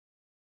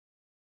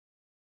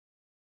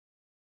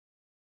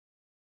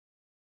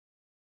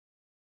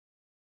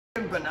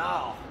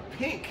Bernal,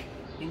 pink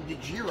in the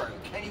Giro.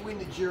 Can he win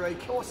the Giro?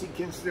 Of course he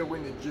can still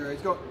win the Giro.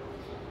 He's got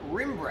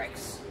rim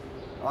brakes.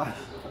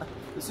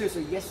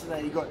 Seriously,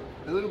 yesterday he got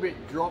a little bit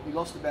dropped. He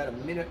lost about a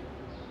minute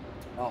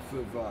off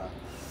of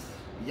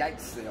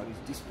Yates there on his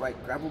disc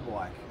brake gravel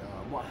bike.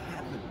 What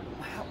happened?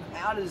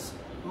 How does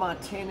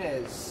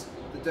Martinez,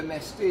 the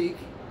domestique,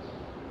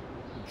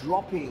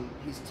 dropping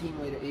his team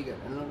leader Egan?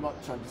 And I'm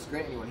not trying to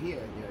discredit anyone here.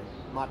 You know,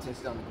 Martinez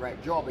has done a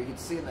great job, but you can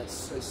see in those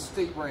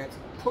steep ramps,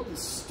 probably the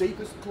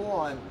steepest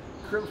climb,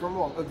 correct me if I'm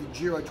wrong, of the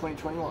Giro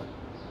 2021.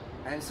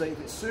 And so if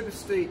it's super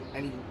steep,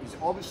 and he is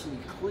obviously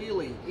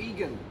clearly,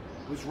 Egan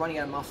was running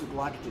out of muscle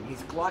glycogen.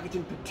 His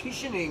glycogen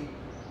petitioning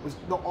was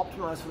not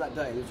optimized for that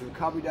day. There was a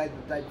recovery day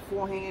the day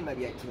beforehand,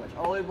 maybe ate too much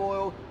olive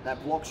oil,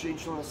 that blocks your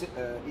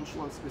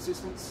insulin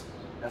resistance.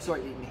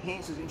 Sorry, it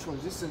enhances insulin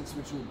resistance,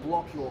 which will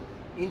block your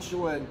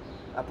insulin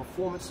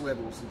performance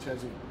levels in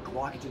terms of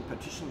glycogen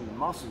petitioning in the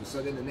muscles.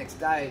 So then the next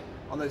day,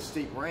 on those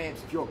steep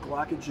ramps, if your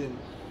glycogen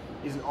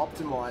isn't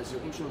optimized,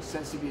 your insulin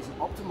sensitivity isn't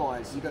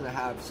optimized, you're going to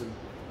have some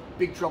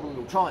big trouble in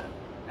Little China.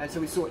 And so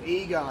we saw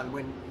Egan,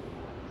 when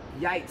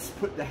Yates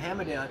put the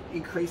hammer down,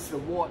 increased the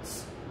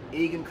watts,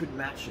 Egan could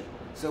match it.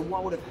 So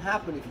what would have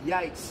happened if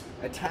Yates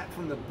attacked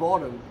from the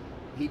bottom?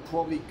 He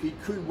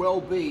could well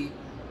be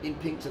in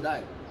pink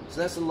today. So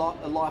that's a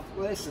life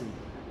lesson.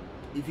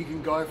 If you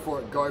can go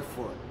for it, go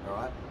for it. All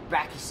right,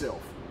 back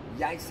yourself.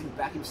 Yates didn't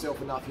back himself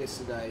enough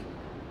yesterday,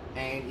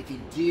 and if he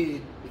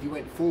did, if he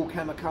went full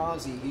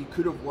kamikaze, he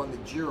could have won the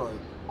Giro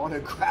on a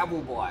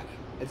gravel bike,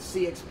 a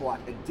CX bike,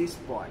 a disc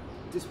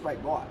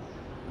brake bike.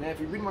 Now,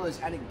 if you've ridden one of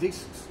those Attic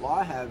discs like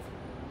I have,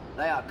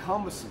 they are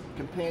cumbersome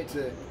compared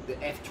to the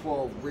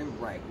F12 rim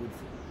brake with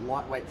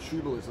lightweight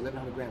tubulars,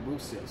 1100 gram wheel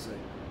set. So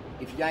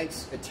if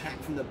Yates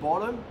attacked from the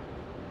bottom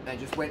and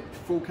just went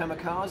full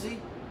kamikaze,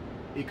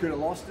 he could have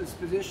lost his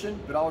position,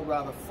 but I would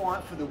rather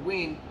fight for the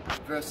win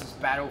versus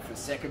battle for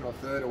second or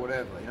third or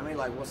whatever. You know what I mean?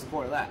 Like, what's the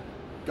point of that?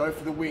 Go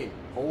for the win,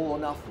 all or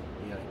nothing,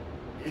 you know,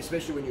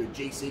 especially when you're a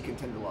GC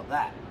contender like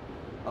that.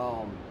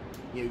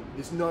 You know,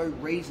 there's no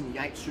reason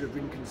Yates should have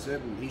ridden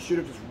conservatively. He should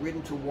have just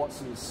ridden to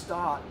Watson's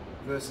start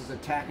versus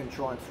attack and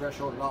try and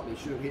threshold it up. He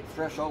should have hit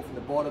threshold from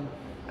the bottom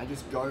and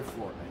just go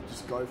for it, man.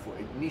 Just go for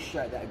it.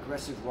 Initiate that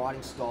aggressive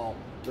riding style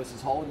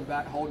versus holding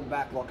back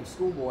like a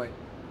schoolboy.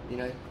 You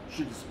know,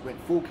 should just went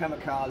full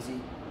kamikaze,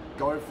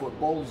 go for it,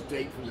 balls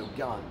deep from the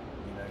gun.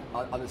 You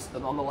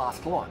know, on the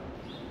last climb.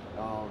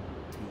 You know,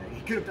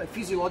 he could have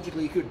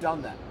physiologically, he could have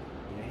done that.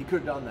 You know, he could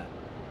have done that.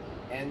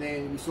 And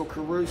then we saw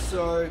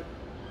Caruso.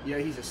 You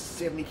know, he's a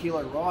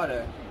 70-kilo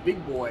rider,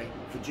 big boy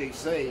for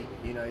GC.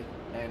 You know,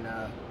 and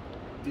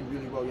did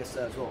really well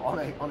yesterday as well on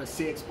a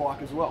CX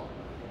bike as well.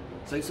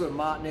 So you saw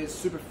Martinez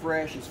super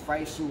fresh. His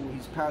facial,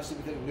 his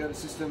parasympathetic nervous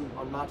system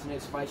on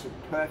Martinez's face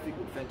looked perfect,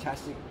 looked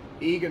fantastic.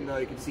 Egan, though,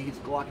 you can see his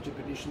glycogen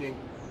conditioning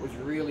was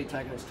really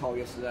taking its toll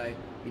yesterday.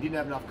 He didn't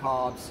have enough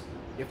carbs.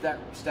 If that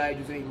stage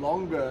was any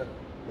longer,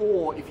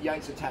 or if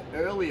Yates attacked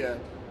earlier,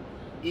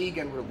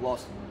 Egan would have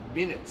lost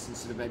minutes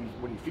instead of maybe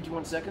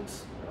 51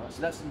 seconds. Right?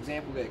 So that's an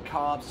example there.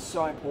 Carbs are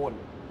so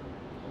important.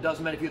 It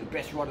doesn't matter if you're the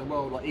best rider in the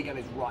world like Egan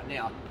is right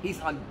now.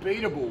 He's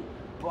unbeatable.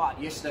 But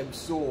yesterday we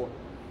saw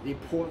the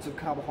importance of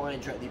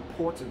carbohydrate, the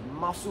importance of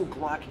muscle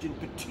glycogen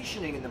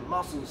petitioning in the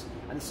muscles,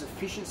 and the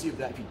sufficiency of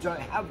that. If you don't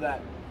have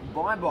that,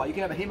 bye-bye. You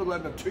can have a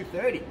hemoglobin of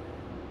 230.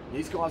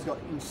 These guys got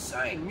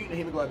insane mutant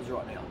hemoglobins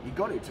right now. You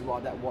got to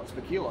ride that watts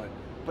per kilo.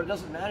 But it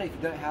doesn't matter if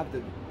you don't have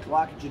the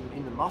glycogen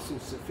in the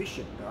muscles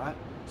sufficient, all right?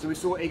 So we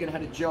saw Egan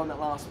had a gel in that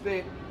last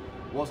bit.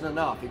 Wasn't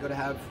enough. You've got to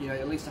have, you know,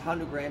 at least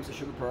 100 grams of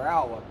sugar per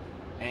hour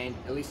and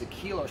at least a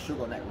kilo of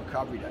sugar on that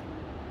recovery day.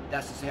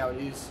 That's just how it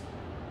is.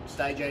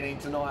 Stage 18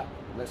 tonight.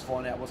 Let's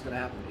find out what's going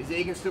to happen. Is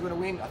Egan still going to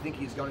win? I think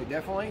he's going to,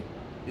 definitely.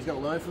 He's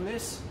going to learn from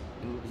this.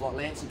 And like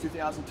Lance in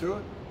 2002,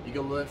 you're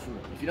going to learn from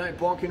it. If you don't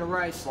bonk in a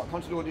race, like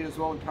Contador did as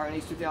well in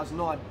Paris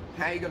 2009,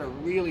 how are you going to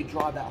really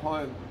drive that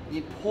home? The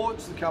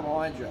importance of the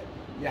carbohydrate.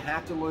 You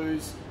have to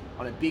lose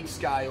on a big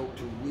scale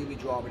to really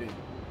drive it in.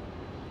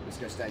 Let's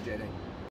go stage 18.